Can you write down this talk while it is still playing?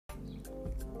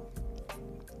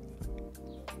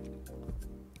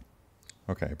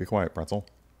Okay, be quiet, pretzel.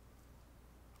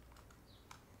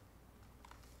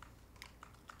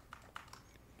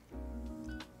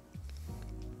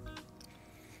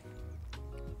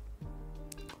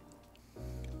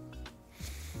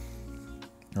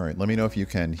 All right, let me know if you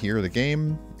can hear the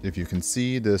game, if you can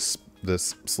see this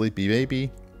sleepy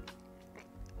baby.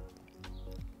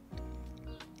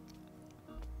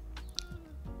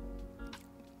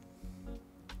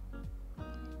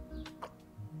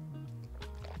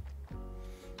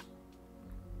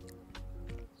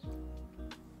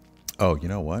 Oh, you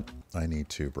know what? I need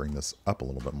to bring this up a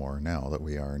little bit more now that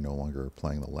we are no longer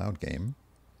playing the loud game.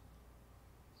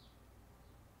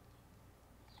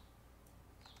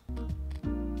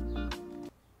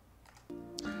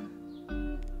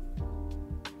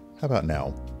 How about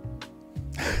now?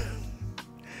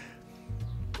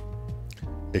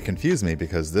 It confused me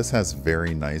because this has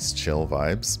very nice chill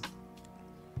vibes.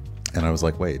 And I was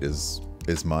like, wait, is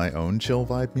my own chill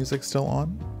vibe music still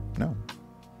on? No.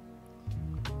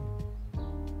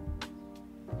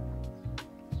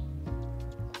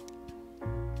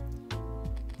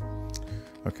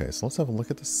 Okay, so let's have a look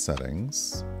at the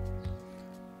settings.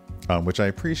 Which I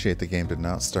appreciate the game did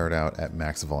not start out at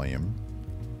max volume.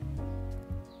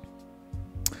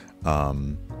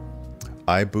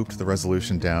 I booped the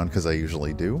resolution down because I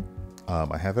usually do.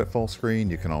 I have it full screen.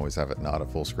 You can always have it not at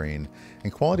full screen.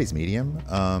 And quality's medium.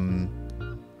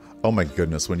 Oh my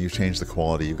goodness, when you change the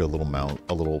quality, you get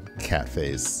a little cat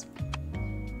face.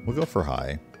 We'll go for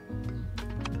high.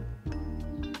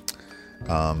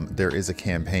 There is a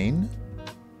campaign.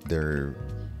 There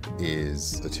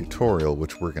is a tutorial,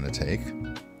 which we're going to take.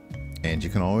 And you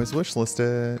can always wishlist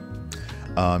it.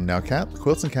 Now,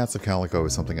 Quilts and Cats of Calico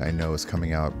is something I know is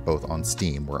coming out both on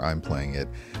Steam, where I'm playing it,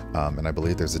 and I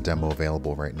believe there's a demo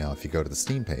available right now if you go to the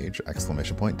Steam page,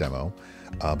 !demo,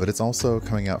 but it's also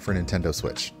coming out for Nintendo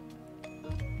Switch.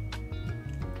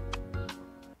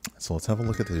 So let's have a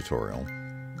look at the tutorial.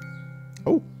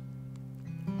 Oh!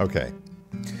 Okay.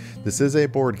 This is a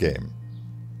board game,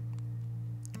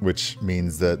 which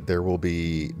means that there will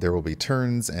be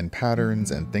turns and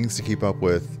patterns and things to keep up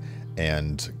with,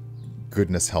 and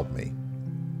goodness help me.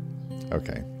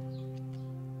 Okay.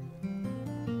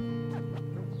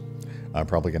 I'm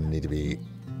probably going to need to be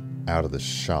out of the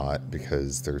shot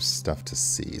because there's stuff to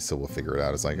see, so we'll figure it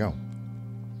out as I go.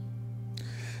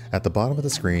 At the bottom of the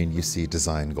screen, you see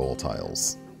design goal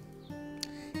tiles.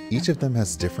 Each of them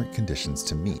has different conditions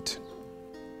to meet.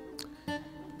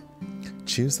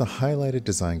 Choose the highlighted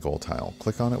design goal tile,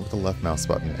 click on it with the left mouse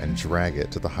button, and drag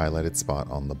it to the highlighted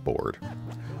spot on the board.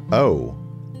 Oh!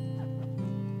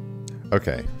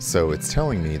 Okay, so it's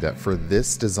telling me that for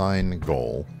this design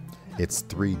goal, it's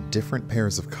 3 different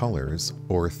pairs of colors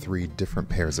or 3 different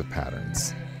pairs of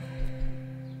patterns.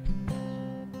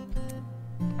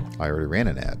 I already ran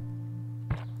an ad.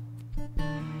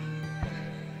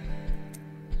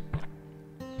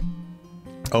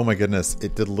 Oh my goodness,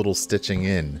 it did a little stitching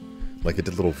in. Like it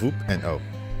did a little whoop and oh.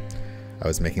 I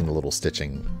was making the little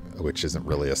stitching, which isn't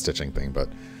really a stitching thing, but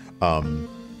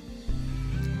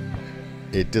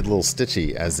it did a little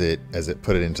stitchy as it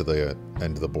put it into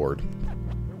the board.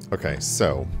 Okay,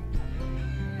 so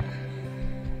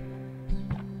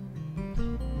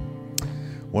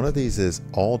one of these is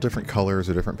all different colors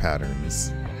or different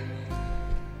patterns.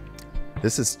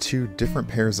 This is 2 different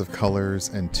pairs of colors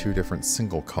and 2 different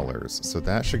single colors. So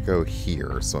that should go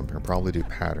here. So I'm going to probably do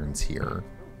patterns here.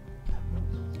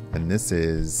 And this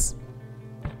is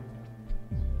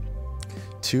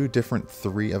 2 different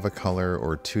 3 of a color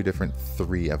or 2 different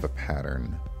 3 of a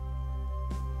pattern.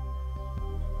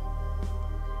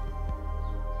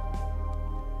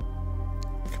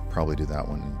 I could probably do that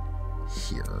one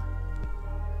here.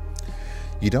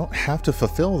 You don't have to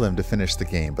fulfill them to finish the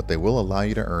game, but they will allow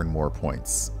you to earn more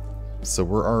points. So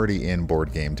we're already in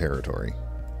board game territory.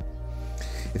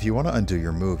 If you want to undo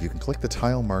your move, you can click the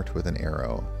tile marked with an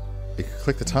arrow. You can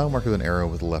click the tile marked with an arrow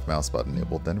with the left mouse button. It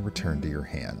will then return to your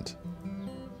hand.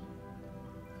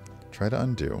 Try to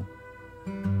undo.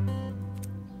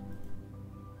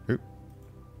 Oop.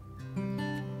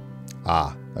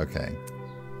 Ah, okay.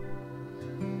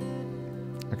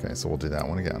 Okay, so we'll do that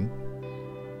one again.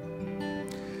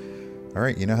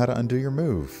 Alright, you know how to undo your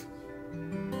move.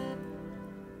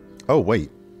 Oh, wait.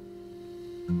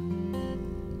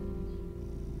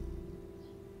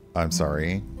 I'm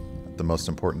sorry. The most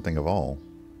important thing of all.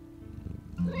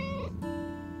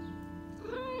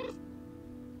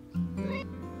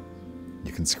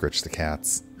 You can scritch the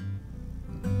cats.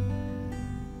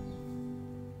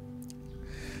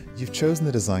 You've chosen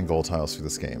the design goal tiles for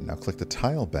this game. Now click the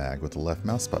tile bag with the left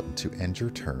mouse button to end your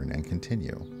turn and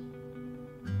continue.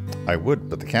 I would,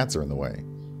 but the cats are in the way.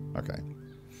 Okay.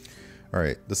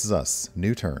 Alright, this is us.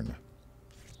 New turn.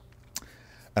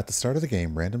 At the start of the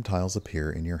game, random tiles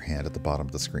appear in your hand at the bottom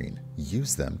of the screen.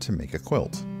 Use them to make a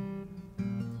quilt.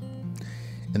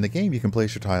 In the game, you can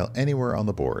place your tile anywhere on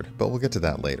the board, but we'll get to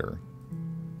that later.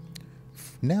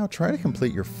 Now try to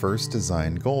complete your first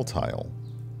design goal tile.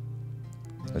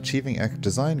 Achieving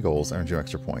design goals earns you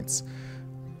extra points.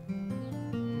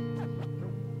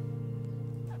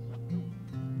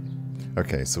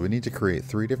 Okay, so we need to create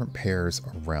 3 different pairs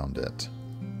around it.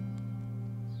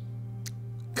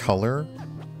 Color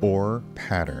or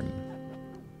pattern.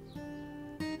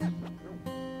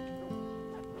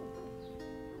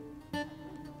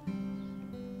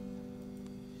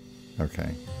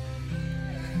 Okay.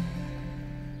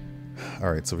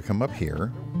 Alright, so we come up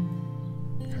here.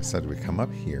 Like I said, we come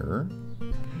up here.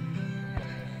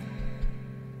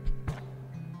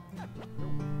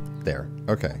 There.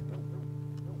 Okay.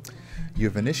 You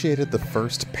have initiated the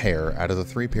first pair out of the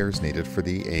 3 pairs needed for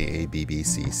the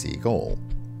AABBCC goal.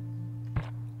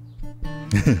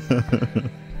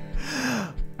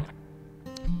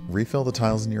 Refill the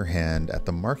tiles in your hand at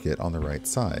the market on the right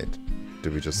side.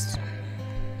 Do we just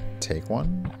take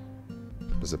one?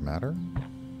 Does it matter?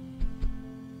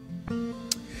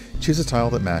 Choose a tile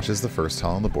that matches the first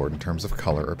tile on the board in terms of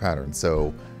color or pattern.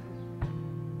 So,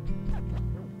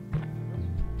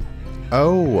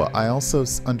 oh, I also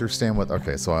understand what...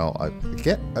 Okay, so I'll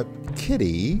get a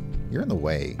kitty. You're in the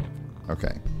way.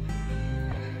 Okay.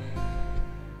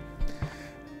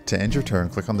 To end your turn,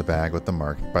 click on the bag with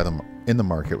the in the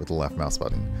market with the left mouse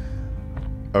button.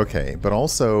 Okay, but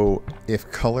also, if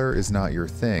color is not your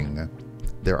thing,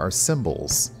 there are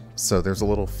symbols. So there's a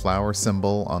little flower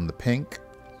symbol on the pink.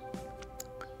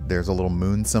 There's a little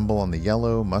moon symbol on the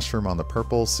yellow, mushroom on the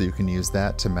purple, so you can use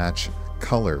that to match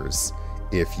colors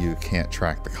if you can't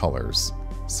track the colors.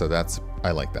 So that's...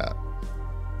 I like that.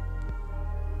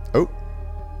 Oh!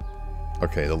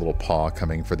 Okay, the little paw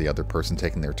coming for the other person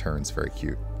taking their turns. Very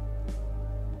cute.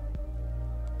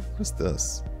 What is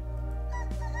this?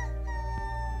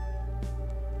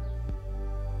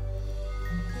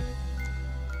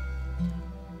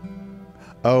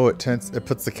 Oh, it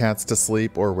puts the cats to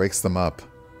sleep or wakes them up.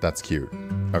 That's cute.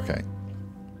 Okay.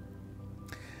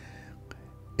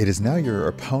 It is now your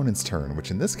opponent's turn, which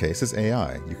in this case is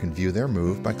AI. You can view their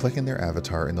move by clicking their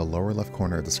avatar in the lower left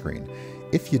corner of the screen.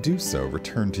 If you do so,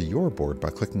 return to your board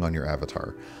by clicking on your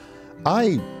avatar.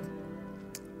 I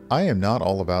am not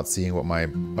all about seeing what my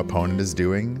opponent is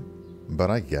doing, but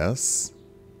I guess.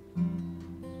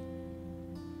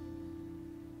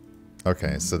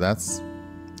 Okay, so that's...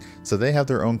 So they have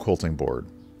their own quilting board,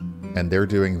 and they're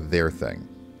doing their thing.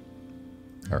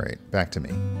 Alright, back to me.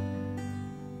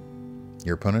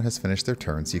 Your opponent has finished their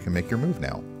turn, so you can make your move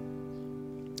now.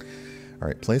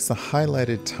 Alright, place the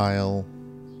highlighted tile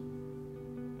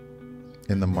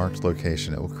in the marked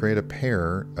location. It will create a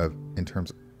pair of, in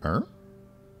terms of...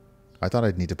 I thought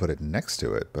I'd need to put it next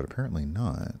to it, but apparently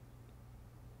not.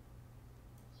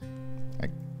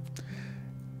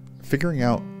 Figuring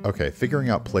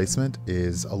out placement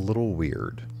is a little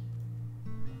weird.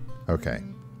 Okay.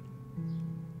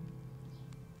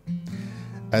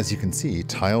 As you can see,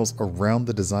 tiles around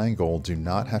the design goal do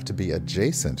not have to be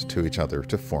adjacent to each other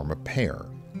to form a pair.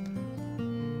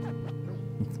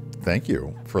 Thank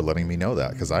you for letting me know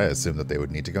that, because I assumed that they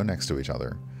would need to go next to each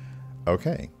other.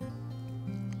 Okay.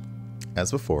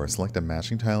 As before, select a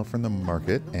matching tile from the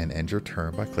market and end your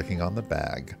turn by clicking on the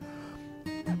bag.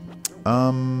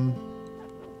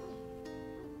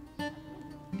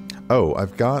 Oh,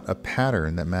 I've got a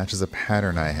pattern that matches a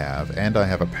pattern I have, and I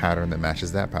have a pattern that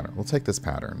matches that pattern. We'll take this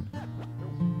pattern.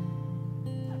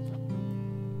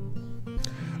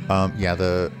 Yeah,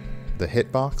 the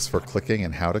hitbox for clicking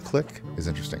and how to click is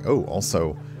interesting. Oh,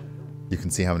 also, you can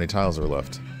see how many tiles are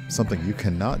left. Something you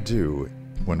cannot do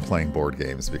when playing board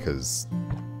games, because...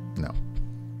 no.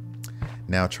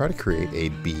 Now try to create a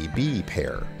BB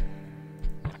pair.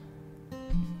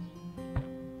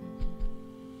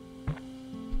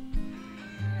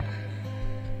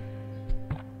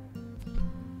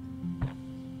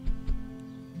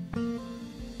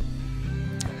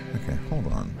 Okay, hold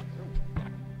on.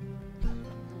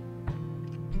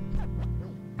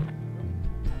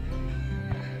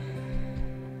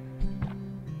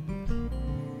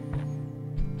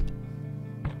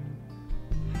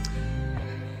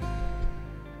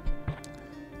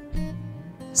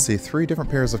 See, 3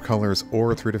 different pairs of colors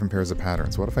or 3 different pairs of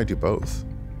patterns. What if I do both?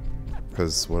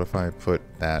 Because what if I put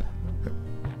that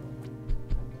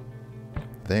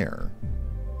there?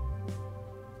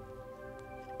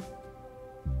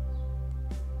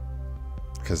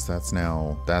 because that's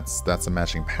a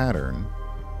matching pattern.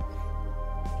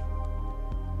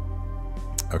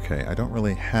 Okay, I don't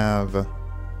really have...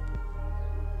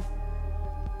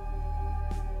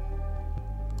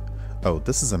 Oh,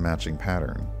 this is a matching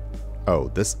pattern. Oh,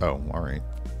 this... Oh, alright.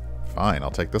 Fine,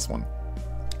 I'll take this one.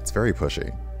 It's very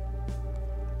pushy.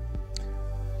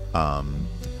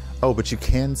 Oh, but you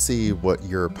can see what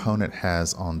your opponent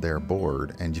has on their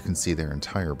board, and you can see their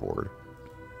entire board.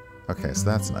 Okay, so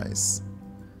that's nice.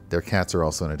 Their cats are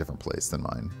also in a different place than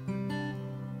mine.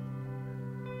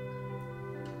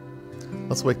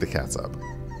 Let's wake the cats up.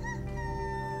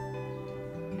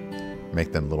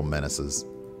 Make them little menaces.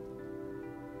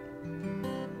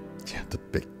 Yeah, the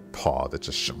big paw that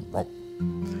just...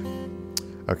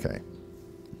 Okay.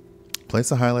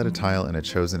 Place a highlighted tile in a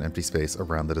chosen empty space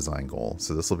around the design goal.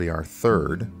 So this will be our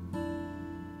third.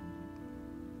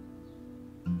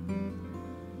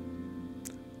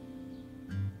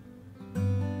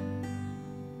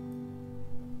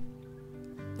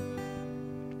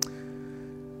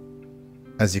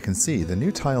 As you can see, the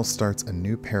new tile starts a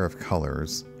new pair of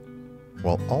colors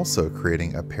while also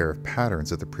creating a pair of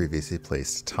patterns of the previously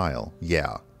placed tile.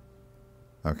 Yeah.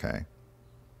 Okay.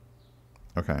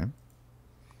 Okay.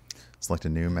 Select a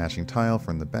new matching tile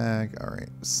from the bag. Alright,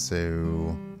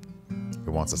 so it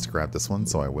wants us to grab this one,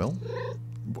 so I will.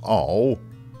 Oh!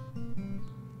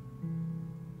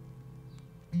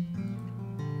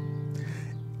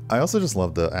 I also just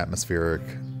love the atmospheric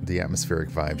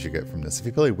vibes you get from this. If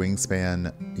you play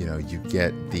Wingspan, you know, you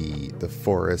get the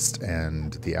forest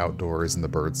and the outdoors and the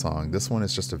bird song. This one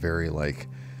is just a very, like,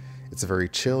 it's a very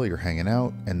chill, you're hanging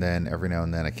out, and then every now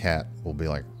and then a cat will be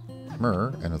like,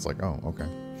 "Murr," and it's like, oh, okay.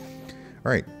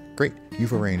 Alright, great.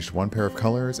 You've arranged one pair of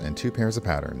colors and two pairs of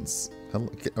patterns.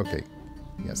 Okay.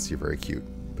 Yes, you're very cute,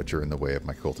 but you're in the way of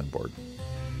my quilting board.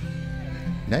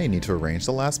 Now you need to arrange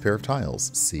the last pair of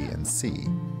tiles, C and C.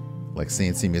 Like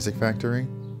CNC Music Factory?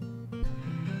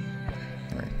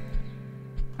 Alright.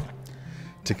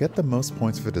 To get the most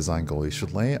points for the design goal, you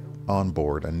should lay on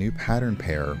board a new pattern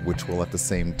pair, which will at the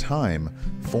same time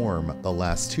form the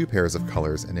last two pairs of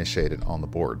colors initiated on the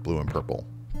board, blue and purple.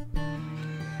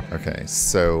 Okay,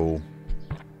 so...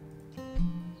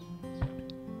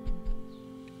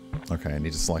 Okay, I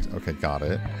need to select... Okay, got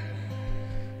it.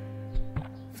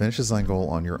 Finish design goal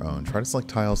on your own. Try to select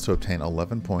tiles to obtain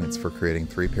 11 points for creating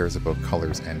 3 pairs of both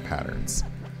colors and patterns.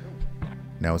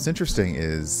 Now, what's interesting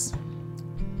is...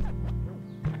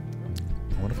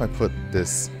 What if I put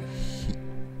this...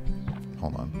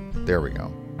 Hold on. There we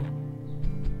go.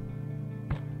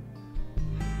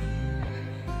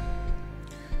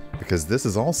 Because this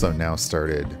is also now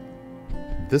started.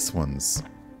 This one's...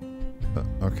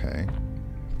 okay.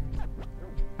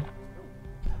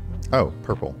 Oh,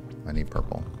 purple. I need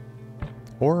purple.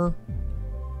 Or...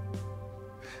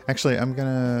 Actually, I'm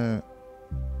gonna...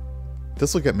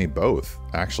 This will get me both,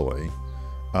 actually.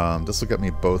 This will get me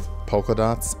both polka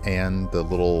dots and the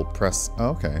little press...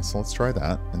 Oh, okay, so let's try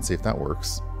that and see if that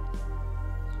works.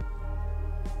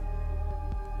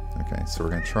 Okay, so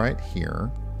we're gonna try it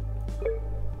here.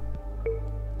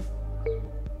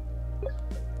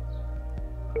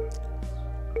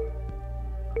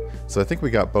 So I think we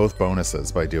got both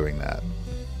bonuses by doing that.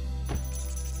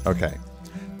 Okay.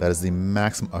 That is the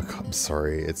maximum... Oh, I'm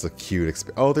sorry. It's a cute...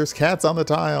 Oh, there's cats on the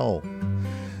tile!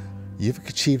 You've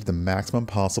achieved the maximum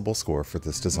possible score for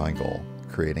this design goal,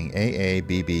 creating AA,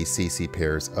 BB, CC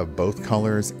pairs of both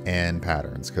colors and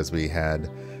patterns, because we had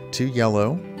 2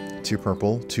 yellow, 2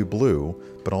 purple, 2 blue,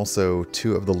 but also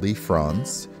 2 of the leaf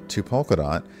fronds, 2 polka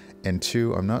dot, and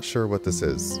 2... I'm not sure what this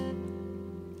is.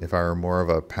 If I were more of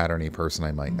a patterny person,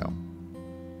 I might know.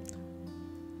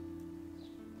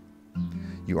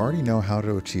 You already know how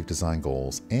to achieve design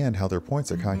goals and how their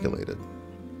points are calculated.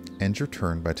 End your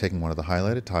turn by taking one of the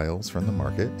highlighted tiles from the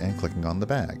market and clicking on the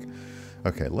bag.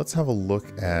 Okay, let's have a look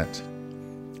at...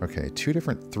 Okay, 2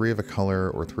 different 3 of a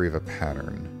color or 3 of a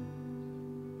pattern.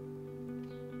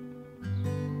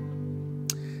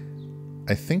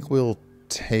 I think we'll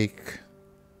take...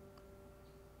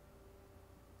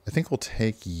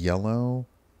 yellow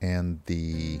and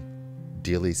the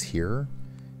dealies here,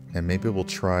 and maybe we'll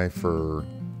try for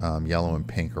yellow and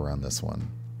pink around this one.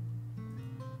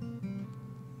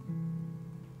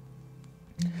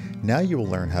 Now you will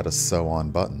learn how to sew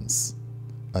on buttons,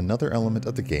 another element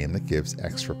of the game that gives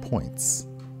extra points.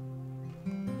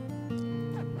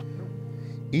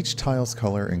 Each tile's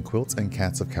color in Quilts and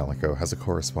Cats of Calico has a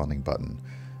corresponding button.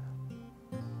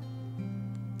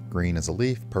 Green is a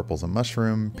leaf, purple's a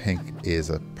mushroom, pink is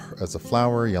a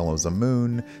flower, yellow is a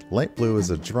moon, light blue is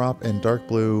a drop, and dark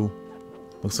blue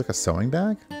looks like a sewing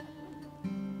bag?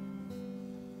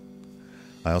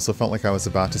 I also felt like I was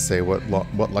about to say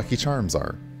what Lucky Charms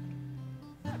are.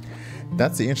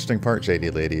 That's the interesting part,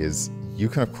 JD Lady, is you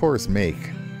can of course make,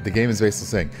 the game is basically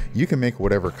saying, you can make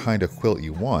whatever kind of quilt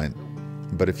you want,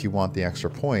 but if you want the extra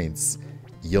points,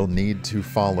 you'll need to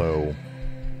follow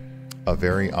a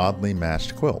very oddly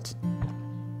matched quilt.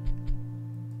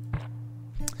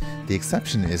 The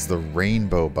exception is the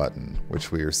rainbow button,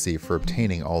 which we receive for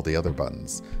obtaining all the other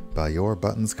buttons. By your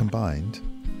buttons combined,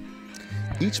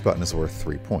 each button is worth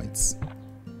 3 points.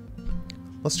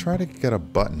 Let's try to get a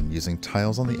button using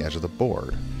tiles on the edge of the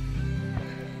board.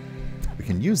 We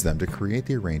can use them to create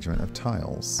the arrangement of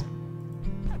tiles.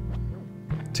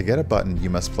 To get a button, you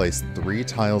must place 3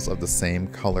 tiles of the same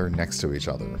color next to each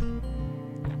other.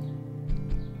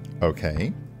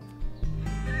 Okay.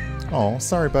 Oh,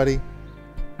 sorry, buddy.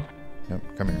 Nope,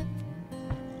 come here.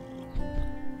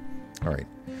 Alright.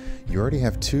 You already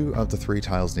have 2 of the 3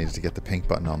 tiles needed to get the pink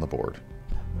button on the board.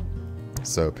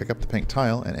 So pick up the pink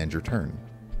tile and end your turn.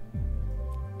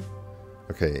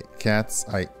 Okay, cats,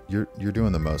 you're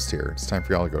doing the most here. It's time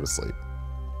for y'all to go to sleep.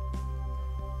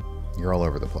 You're all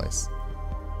over the place.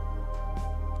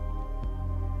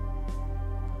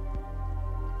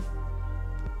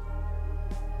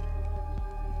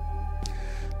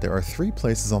 There are 3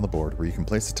 places on the board where you can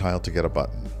place a tile to get a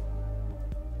button.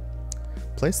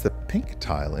 Place the pink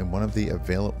tile in one of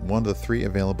the 3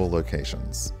 available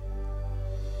locations.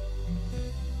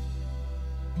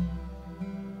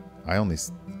 I only...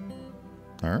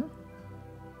 Huh?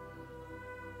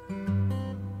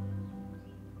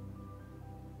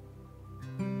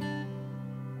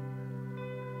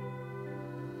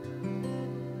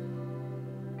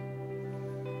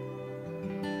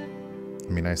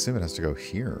 I mean, I assume it has to go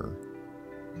here.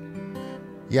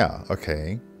 Yeah,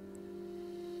 okay.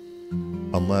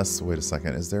 Unless, wait a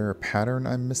second, is there a pattern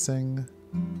I'm missing?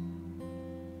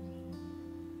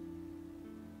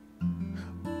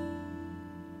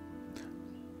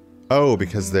 Oh,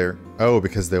 because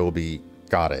they will be,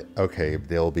 got it. Okay,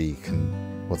 they'll be,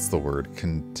 what's the word?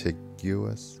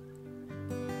 Contiguous?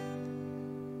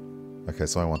 Okay,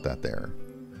 so I want that there.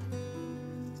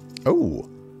 Oh!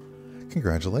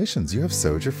 Congratulations, you have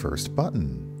sewed your first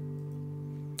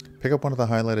button. Pick up one of the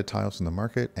highlighted tiles from the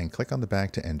market and click on the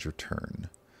back to end your turn.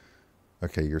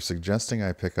 Okay, you're suggesting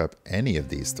I pick up any of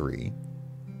these 3.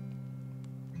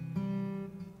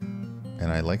 And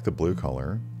I like the blue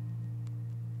color.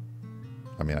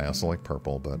 I mean, I also like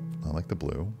purple, but I like the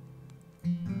blue.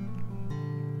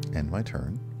 End my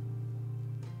turn.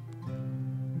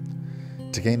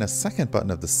 To gain a second button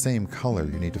of the same color,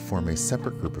 you need to form a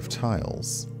separate group of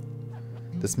tiles.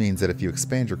 This means that if you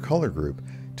expand your color group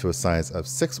to a size of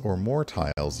 6 or more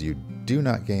tiles, you do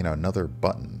not gain another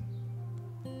button.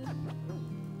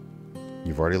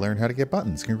 You've already learned how to get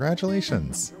buttons.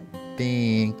 Congratulations.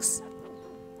 Thanks.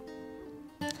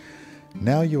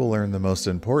 Now you will learn the most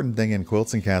important thing in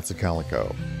Quilts and Cats of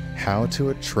Calico. How to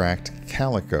attract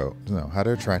calico. No, how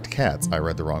to attract cats. I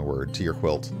read the wrong word. To your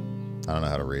quilt. I don't know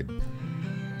how to read.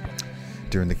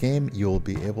 During the game, you will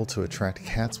be able to attract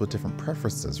cats with different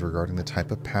preferences regarding the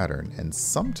type of pattern, and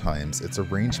sometimes its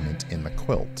arrangement in the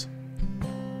quilt.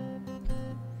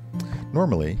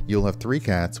 Normally, you'll have 3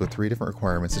 cats with 3 different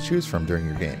requirements to choose from during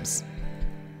your games.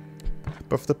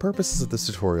 But for the purposes of this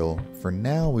tutorial, for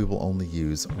now we will only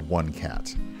use 1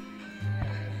 cat.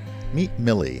 Meet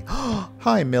Millie.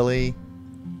 Hi, Millie!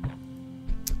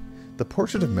 The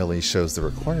portrait of Millie shows the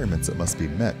requirements that must be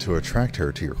met to attract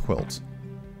her to your quilt.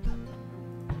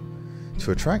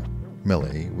 To attract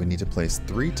Millie, we need to place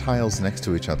 3 tiles next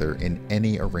to each other in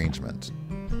any arrangement.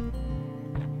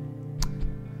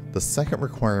 The second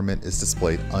requirement is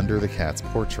displayed under the cat's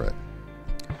portrait.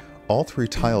 All 3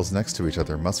 tiles next to each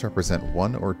other must represent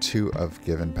 1 or 2 of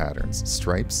given patterns,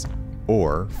 stripes,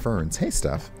 or ferns. Hey,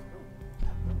 Steph!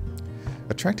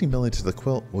 Attracting Millie to the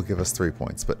quilt will give us 3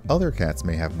 points, but other cats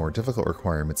may have more difficult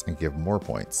requirements and give more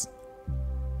points.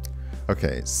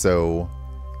 Okay, so...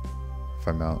 if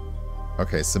I'm out...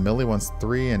 Okay, so Millie wants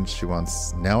 3 and she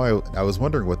wants... Now I was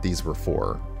wondering what these were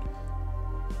for.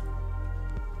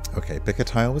 Okay, pick a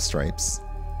tile with stripes.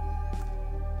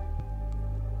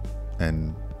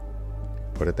 And...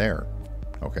 put it there.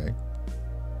 Okay.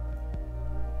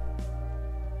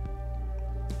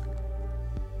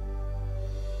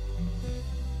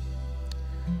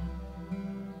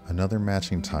 Another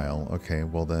matching tile. Okay,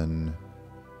 well then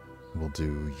we'll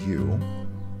do you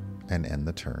and end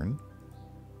the turn.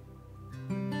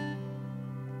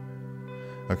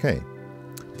 Okay.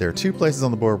 There are 2 places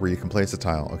on the board where you can place a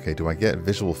tile. Okay, do I get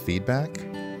visual feedback?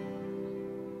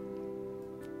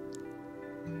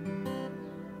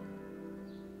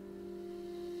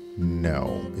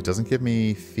 No. It doesn't give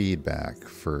me feedback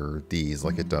for these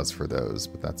like it does for those,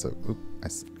 but that's a... Oop,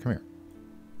 come here.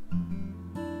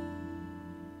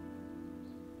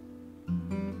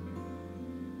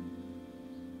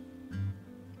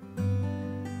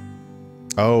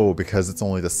 Oh, because it's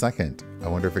only the second. I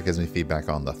wonder if it gives me feedback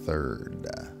on the third.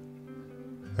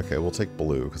 Okay, we'll take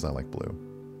blue because I like blue.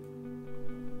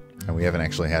 And we haven't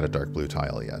actually had a dark blue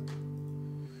tile yet.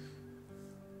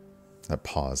 That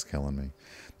paw's killing me.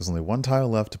 There's only one tile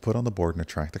left to put on the board and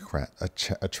attract the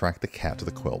cat to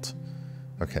the quilt.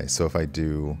 Okay, so if I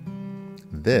do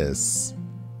this...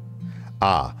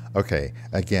 Ah, okay.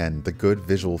 Again, the good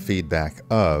visual feedback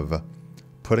of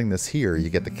putting this here, you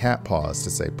get the cat paws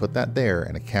to say, put that there,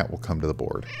 and a cat will come to the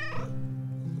board.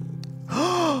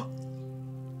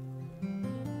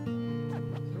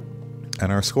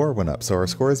 And our score went up, so our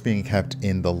score is being kept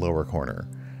in the lower corner.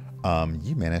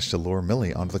 You managed to lure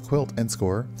Millie onto the quilt and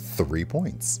score 3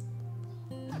 points.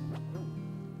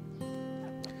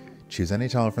 Choose any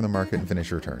tile from the market and finish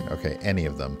your turn. Okay, any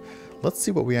of them. Let's see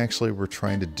what we actually were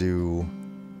trying to do.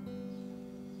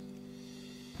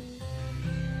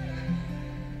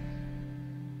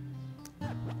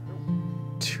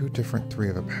 Two different 3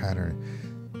 of a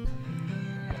pattern.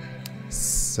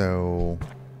 So...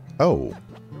 Oh.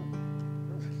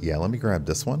 Yeah, let me grab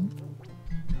this one.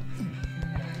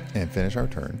 And finish our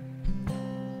turn.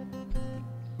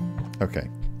 Okay.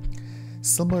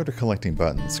 Similar to collecting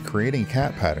buttons, creating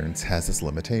cat patterns has its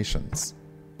limitations.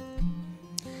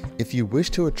 If you wish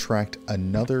to attract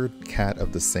another cat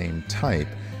of the same type,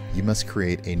 you must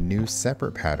create a new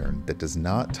separate pattern that does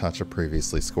not touch a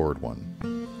previously scored one.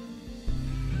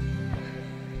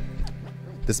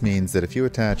 This means that if you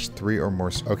attach 3 or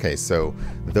more... Okay, so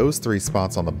those 3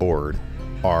 spots on the board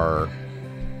are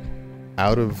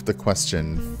out of the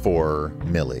question for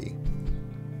Millie.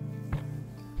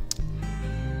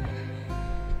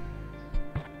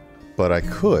 But I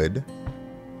could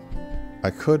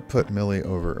put Millie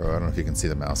over... Oh, I don't know if you can see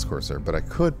the mouse cursor, but I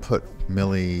could put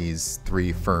Millie's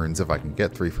 3 ferns, if I can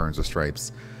get 3 ferns with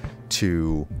stripes,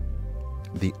 to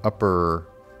the upper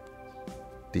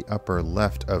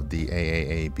left of the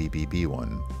AAABBB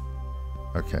one.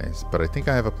 Okay, but I think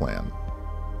I have a plan.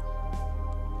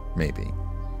 Maybe.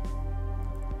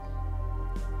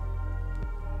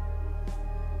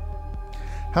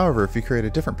 However, if you create a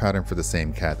different pattern for the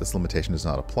same cat, this limitation does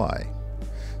not apply.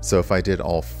 So if I did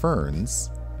all ferns,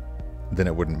 then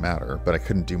it wouldn't matter, but I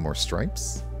couldn't do more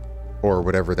stripes? Or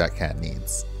whatever that cat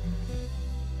needs.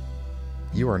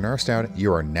 You are now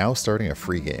starting a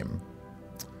free game.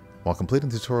 While completing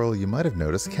the tutorial, you might have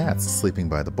noticed cats sleeping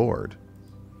by the board.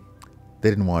 They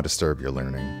didn't want to disturb your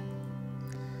learning.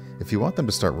 If you want them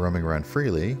to start roaming around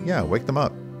freely, yeah, wake them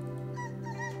up.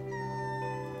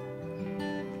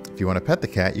 If you want to pet the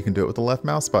cat, you can do it with the left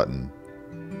mouse button.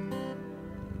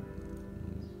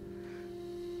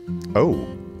 Oh!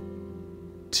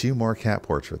 2 more cat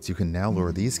portraits. You can now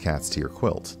lure these cats to your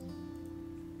quilt.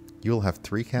 You will have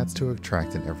 3 cats to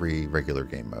attract in every regular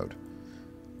game mode.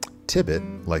 Tibbet,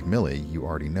 like Millie, you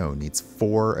already know, needs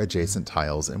 4 adjacent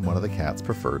tiles in one of the cat's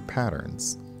preferred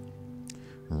patterns.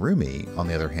 Rumi, on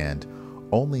the other hand,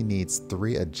 only needs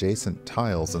 3 adjacent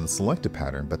tiles in the selected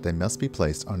pattern, but they must be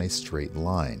placed on a straight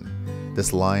line.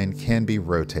 This line can be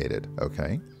rotated,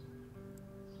 okay?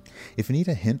 If you need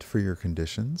a hint for your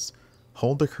conditions,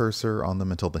 hold the cursor on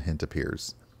them until the hint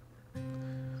appears.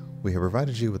 We have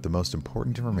provided you with the most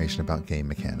important information about game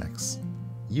mechanics.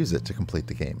 Use it to complete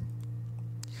the game.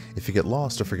 If you get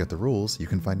lost or forget the rules, you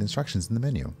can find instructions in the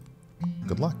menu.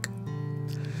 Good luck.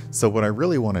 So what I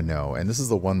really want to know, and this is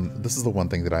the one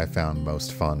thing that I found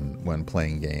most fun when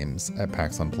playing games at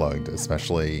PAX Unplugged,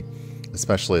 especially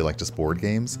like just board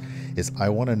games, is I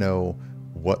want to know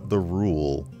what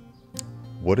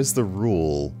is the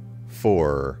rule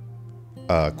for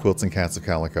Quilts and Cats of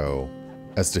Calico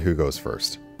as to who goes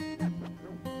first.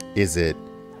 Is it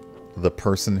the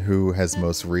person who has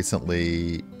most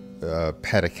recently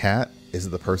pet a cat? Is it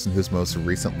the person who's most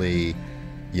recently,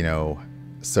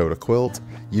 sewed a quilt?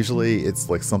 Usually it's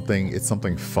like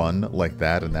something fun like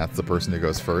that, and that's the person who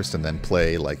goes first, and then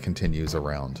play like continues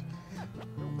around.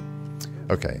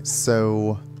 Okay,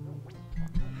 so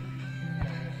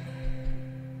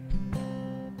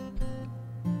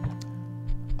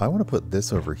I want to put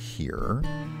this over here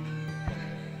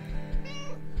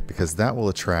because that will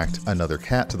attract another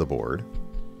cat to the board.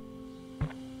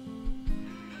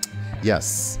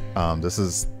 Yes, this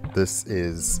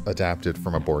is adapted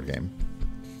from a board game.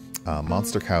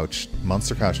 Monster Couch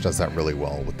does that really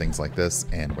well with things like this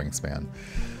and Wingspan.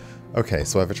 Okay,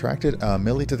 so I've attracted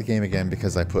Millie to the game again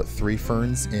because I put 3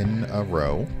 ferns in a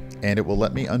row, and it will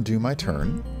let me undo my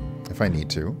turn. if I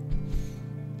need to.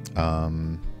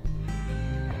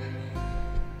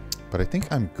 But I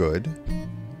think I'm good.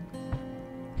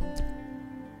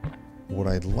 What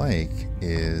I'd like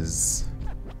is,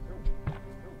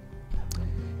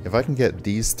 if I can get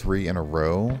these 3 in a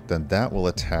row, then that will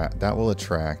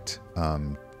attract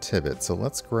Tibbet. So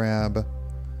let's grab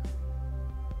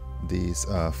these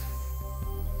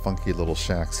funky little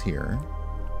shacks here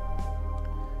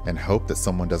and hope that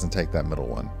someone doesn't take that middle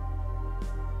one.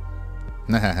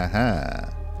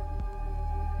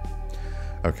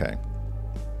 Okay.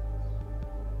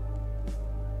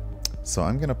 So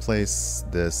I'm going to place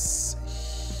this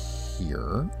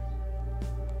here.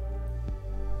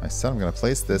 I said I'm going to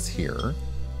place this here.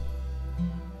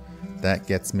 That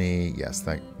gets me, yes,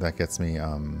 that gets me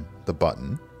the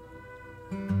button.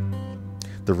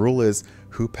 The rule is,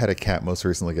 who pet a cat most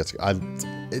recently gets...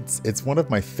 It's one of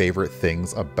my favorite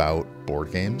things about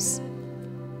board games.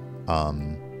 I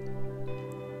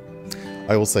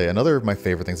will say another of my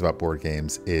favorite things about board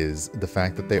games is the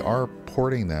fact that they are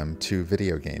porting them to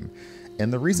video game.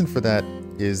 And the reason for that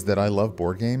is that I love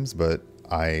board games, but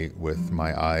with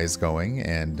my eyes going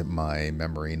and my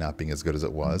memory not being as good as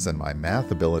it was and my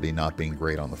math ability not being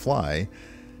great on the fly,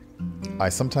 I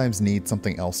sometimes need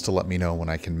something else to let me know when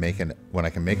I can make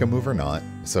a move or not.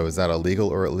 So is that a legal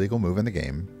or illegal move in the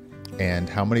game? And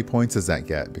how many points does that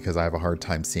get? Because I have a hard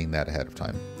time seeing that ahead of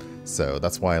time. So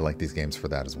that's why I like these games for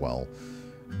that as well.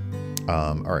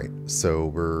 Alright, so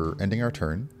we're ending our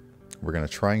turn. We're going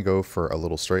to try and go for a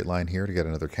little straight line here to get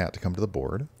another cat to come to the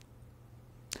board.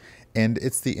 And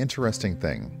it's the interesting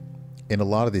thing. In a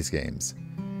lot of these games,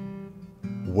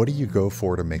 what do you go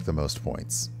for to make the most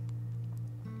points?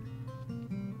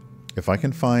 If I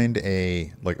can find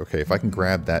if I can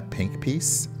grab that pink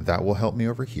piece, that will help me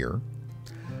over here.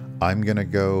 I'm going to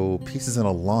go pieces in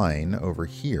a line over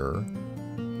here,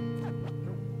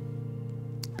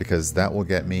 because that will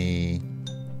get me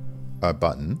a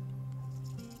button.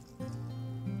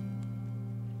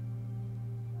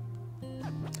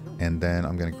 And then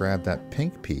I'm going to grab that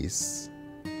pink piece.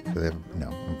 I'm going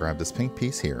to grab this pink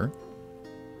piece here,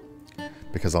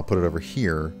 because I'll put it over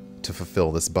here to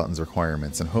fulfill this button's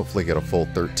requirements and hopefully get a full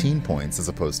 13 points as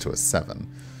opposed to a 7.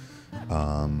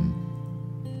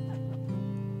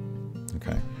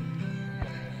 Okay.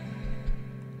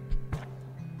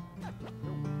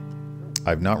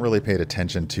 I've not really paid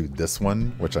attention to this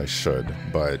one, which I should,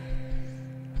 but...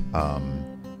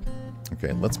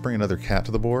 okay, let's bring another cat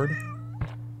to the board.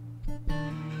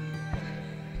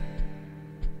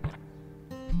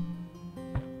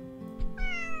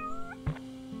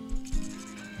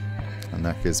 And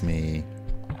that gives me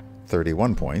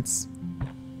 31 points.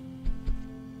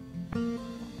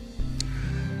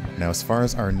 Now, as far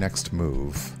as our next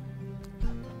move,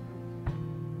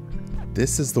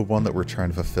 this is the one that we're trying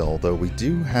to fulfill, though we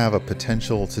do have a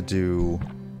potential to do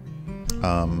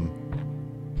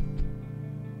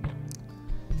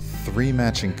 3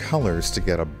 matching colors to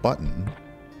get a button.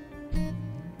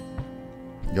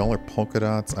 Y'all are polka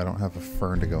dots. I don't have a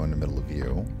fern to go in the middle of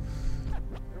you.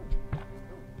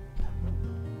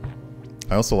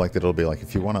 I also like that it'll be like,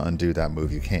 if you want to undo that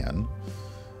move, you can.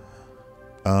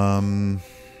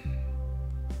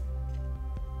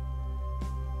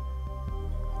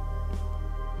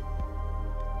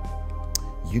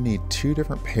 You need 2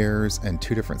 different pairs and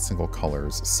 2 different single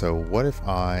colors. So what if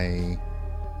I...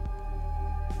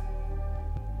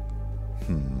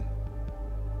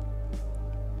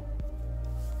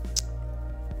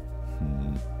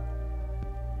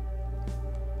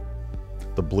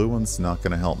 The blue one's not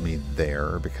going to help me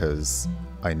there because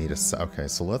I need a... Okay,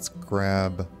 so let's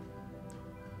grab...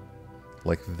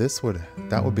 Like this would...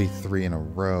 That would be 3 in a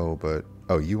row, but...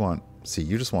 Oh, you want... See,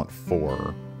 you just want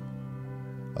 4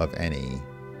 of any.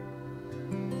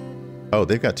 Oh,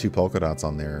 they've got 2 polka dots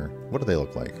on there. What do they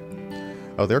look like?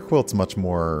 Oh, their quilt's much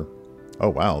more... Oh,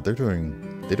 wow, they're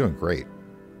doing great.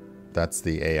 That's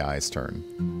the AI's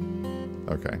turn.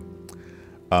 Okay.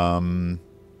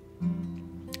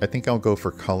 I think I'll go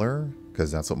for color,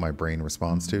 because that's what my brain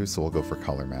responds to, so we'll go for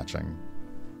color matching.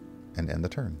 And end the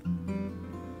turn.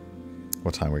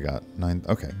 What time we got? 9?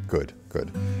 Okay, good,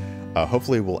 good.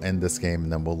 Hopefully we'll end this game,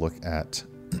 and then we'll look at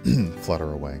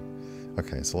Flutter Away.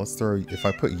 Okay, so let's throw... If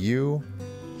I put you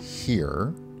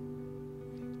here,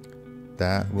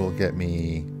 that will get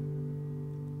me...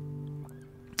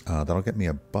 that'll get me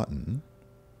a button.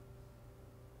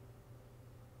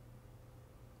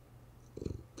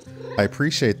 I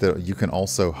appreciate that you can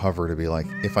also hover to be like,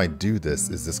 if I do this,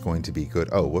 is this going to be good?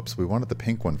 Oh, whoops, we wanted the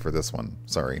pink one for this one.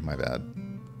 Sorry, my bad.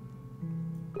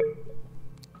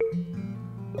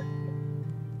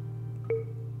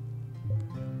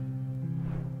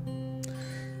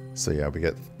 So yeah, we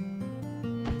get...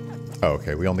 Oh,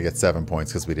 okay, we only get 7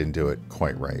 points because we didn't do it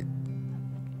quite right.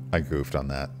 I goofed on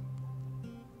that.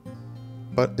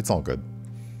 But it's all good.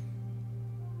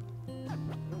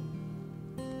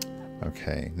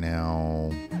 Okay, now...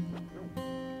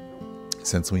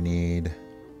 Since we need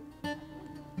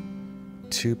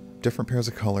 2 different pairs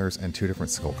of colors and 2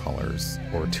 different single colors,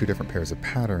 or 2 different pairs of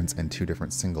patterns and 2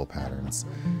 different single patterns,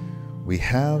 we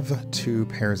have 2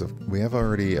 pairs of... We have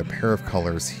already a pair of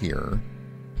colors here.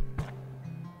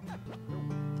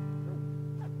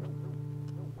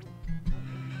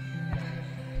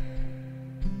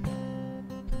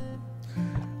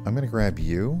 I'm going to grab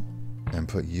you and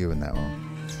put you in that one.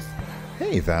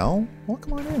 Hey, Val.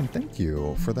 Welcome on in. Thank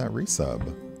you for that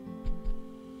resub.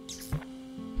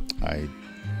 Okay.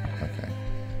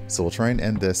 So we'll try and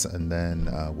end this, and then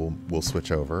we'll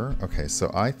switch over. Okay,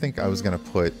 so I think I was going to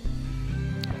put...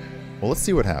 Well, let's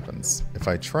see what happens. If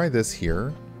I try this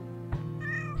here,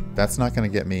 that's not going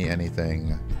to get me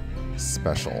anything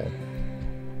special.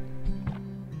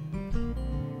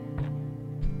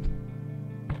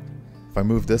 If I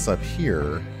move this up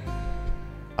here,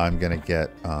 I'm going to get...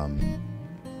 I'm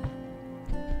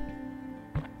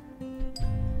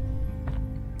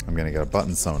going to get a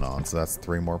button sewn on, so that's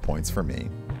 3 more points for me.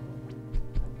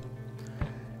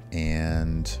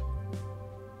 And...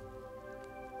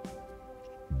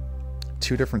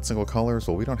 2 different single colors.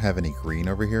 Well, we don't have any green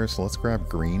over here, so let's grab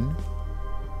green.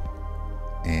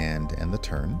 And end the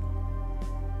turn.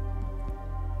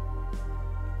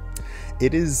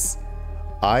 It is...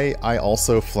 I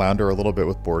also flounder a little bit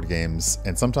with board games,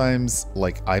 and sometimes,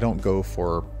 like, I don't go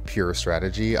for pure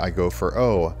strategy. I go for,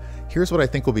 oh, here's what I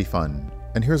think will be fun,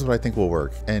 and here's what I think will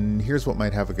work, and here's what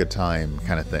might have a good time,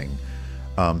 kind of thing.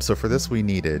 So for this we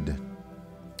needed...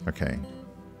 Okay.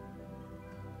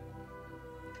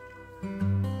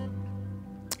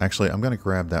 Actually, I'm going to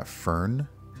grab that fern.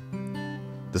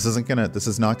 This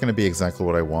is not going to be exactly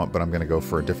what I want, but I'm going to go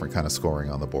for a different kind of scoring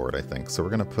on the board, I think. So we're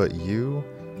going to put you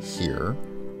here.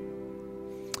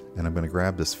 And I'm going to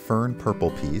grab this fern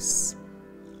purple piece.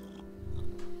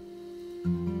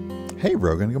 Hey,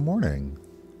 Rogan, good morning.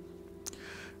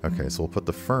 Okay, so we'll put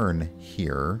the fern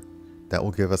here. That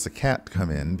will give us a cat to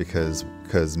come in because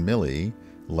Millie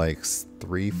likes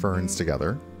 3 ferns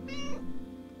together.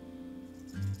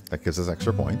 That gives us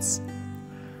extra points.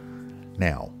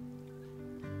 Now,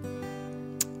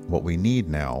 what we need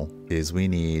now is we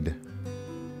need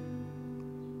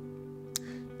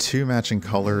 2 matching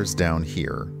colors down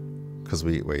here. Because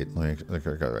wait, let me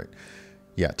go right.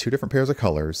 Yeah, 2 different pairs of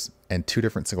colors and 2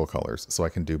 different single colors. So I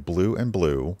can do blue and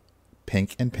blue,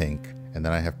 pink and pink, and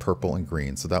then I have purple and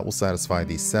green. So that will satisfy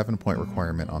the 7-point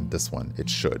requirement on this one. It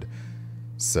should.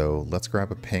 So let's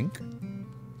grab a pink.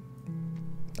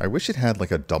 I wish it had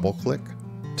like a double click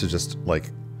to just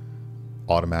like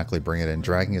automatically bring it in.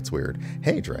 Dragging it's weird.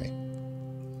 Hey, Dre.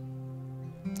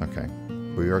 Okay.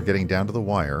 We are getting down to the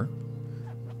wire.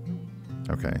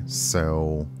 Okay,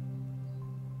 so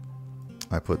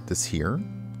I put this here.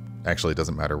 Actually, it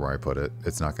doesn't matter where I put it.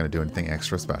 It's not going to do anything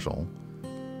extra special.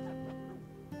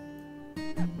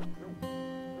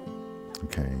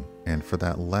 Okay, and for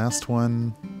that last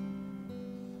one,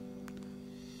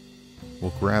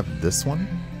 we'll grab this one.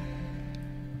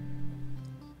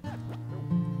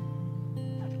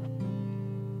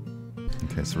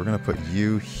 Okay, so we're going to put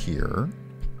you here.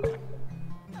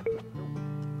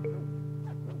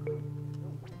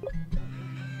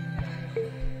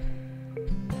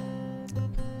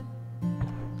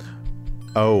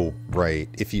 Oh, right.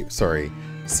 Sorry.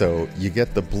 So you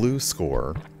get the blue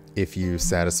score if you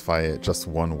satisfy it just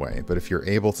one way. But if you're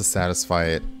able to satisfy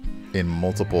it in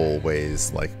multiple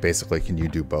ways, like basically can you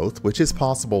do both, which is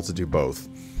possible to do both,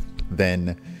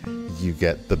 then you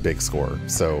get the big score.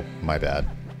 So my bad.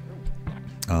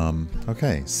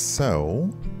 Okay, so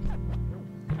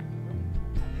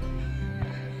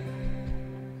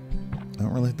I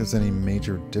don't really think there's any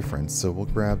major difference. So we'll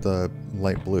grab the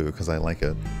light blue because I like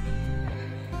it.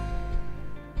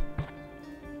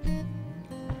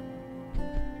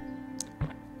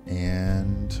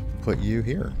 And put you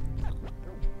here.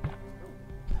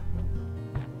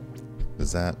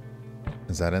 Is that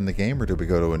in the game, or do we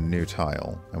go to a new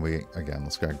tile? And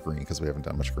let's grab green because we haven't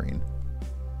done much green.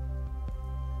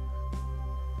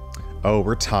 Oh,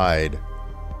 we're tied.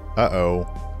 Uh-oh.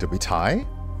 Did we tie?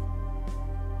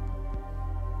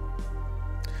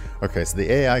 Okay, so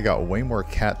the AI got way more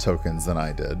cat tokens than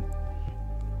I did.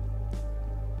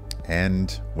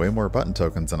 And way more button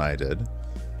tokens than I did.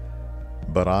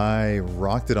 But I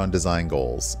rocked it on design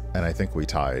goals, and I think we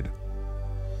tied.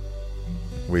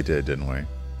 We did, didn't we?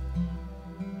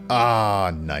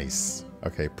 Ah, nice.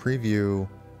 Okay, preview.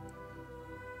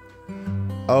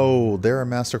 Oh, they're a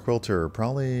master quilter.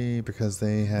 Probably because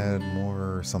they had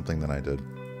more something than I did.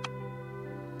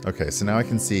 Okay, so now I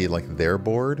can see, like, their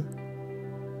board.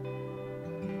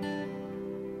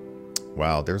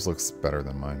 Wow, theirs looks better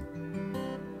than mine.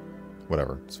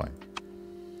 Whatever, it's fine.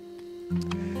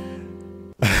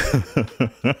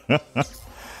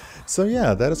 So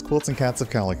yeah, that is Quilts and Cats of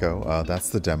Calico. That's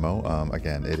the demo.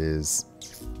 Again, it is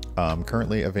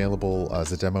currently available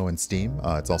as a demo in Steam.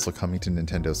 It's also coming to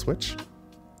Nintendo Switch.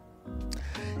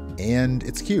 And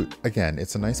it's cute. Again,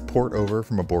 it's a nice port over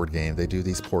from a board game. They do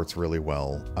these ports really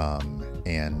well.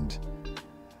 And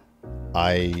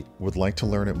I would like to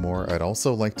learn it more. I'd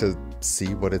also like to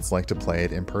see what it's like to play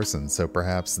it in person. So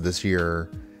perhaps this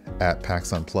year at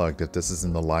PAX Unplugged, if this is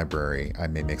in the library, I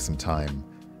may make some time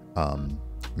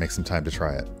to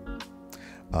try it.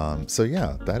 So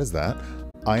yeah, that is that.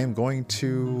 I am going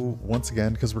to, once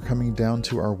again, because we're coming down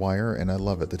to our wire, and I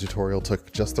love it, the tutorial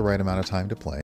took just the right amount of time to play.